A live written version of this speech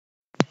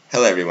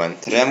Hello everyone,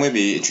 today I'm going to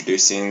be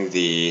introducing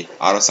the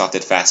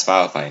Autosofted Fast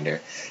File Finder.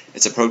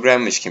 It's a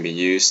program which can be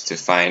used to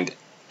find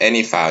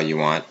any file you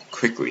want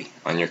quickly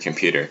on your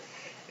computer.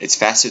 It's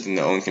faster than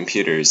the own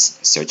computer's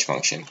search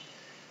function.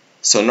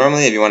 So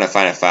normally if you want to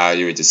find a file,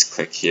 you would just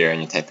click here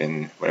and you type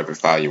in whatever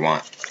file you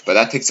want. But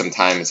that takes some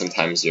time and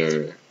sometimes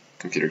your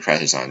computer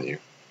crashes on you.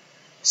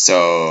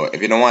 So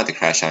if you don't want it to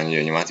crash on you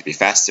and you want it to be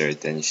faster,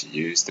 then you should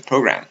use the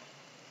program,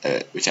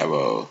 which I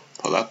will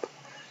pull up.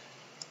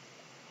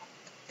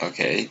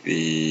 Okay,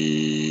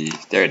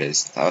 there it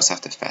is, the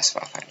Autosofted Fast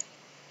File Finder.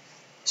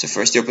 So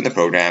first you open the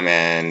program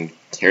and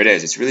here it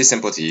is. It's really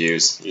simple to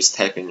use. You just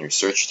type in your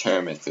search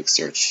term and click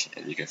search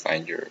and you can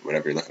find your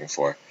whatever you're looking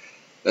for.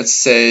 Let's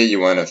say you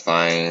want to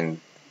find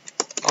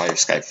all your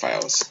Skype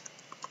files.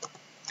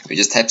 You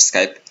just type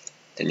Skype,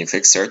 then you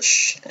click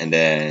search and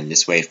then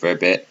just wait for a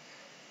bit.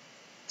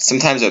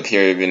 Sometimes it'll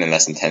appear even in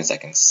less than 10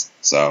 seconds.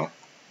 So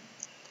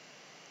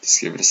just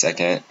give it a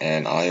second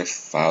and all your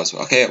files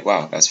will, okay,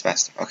 wow, that's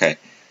fast. Okay.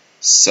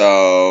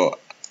 So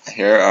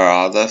here are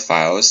all the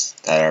files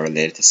that are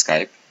related to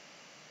Skype.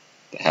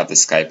 They have the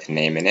Skype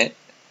name in it.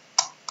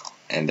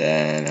 And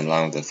then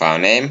along with the file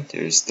name,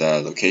 there's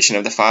the location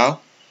of the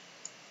file.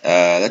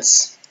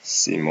 Let's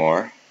see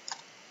more.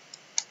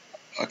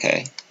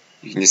 Okay.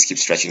 You can just keep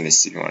stretching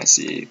this if you want to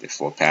see the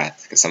full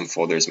path. Because some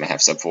folders might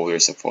have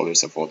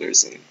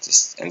subfolders, and it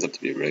just ends up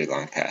to be a really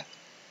long path.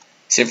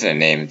 Same for the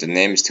name. If the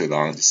name is too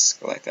long,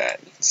 just go like that.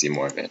 You can see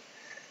more of it.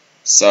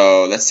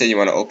 So let's say you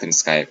want to open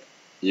Skype.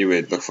 You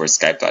would look for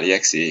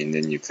Skype.exe and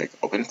then you click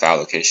Open File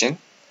Location.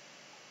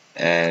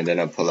 And then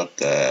it'll pull up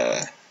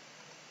the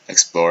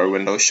Explorer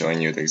window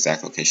showing you the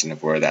exact location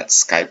of where that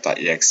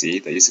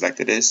Skype.exe that you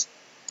selected is.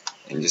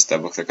 And you just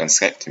double click on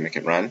Skype to make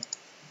it run.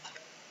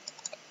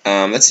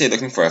 Let's say you're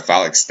looking for a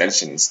file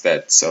extension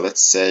instead. So let's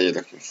say you're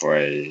looking for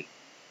a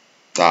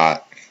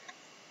 .bmp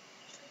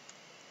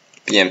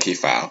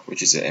file,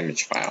 which is an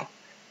image file.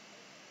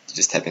 You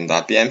just type in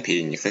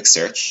 .bmp and you click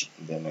search,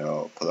 and then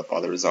it'll pull up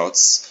all the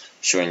results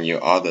showing you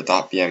all the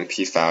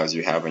 .bmp files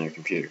you have on your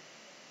computer.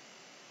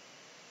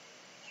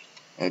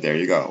 And there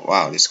you go.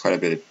 Wow, there's quite a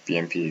bit of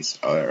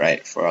BMPs.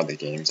 Alright, for all the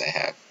games I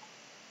have.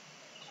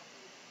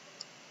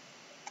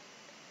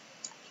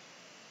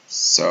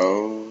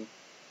 So,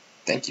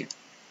 thank you.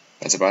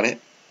 That's about it.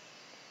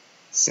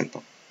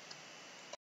 Simple.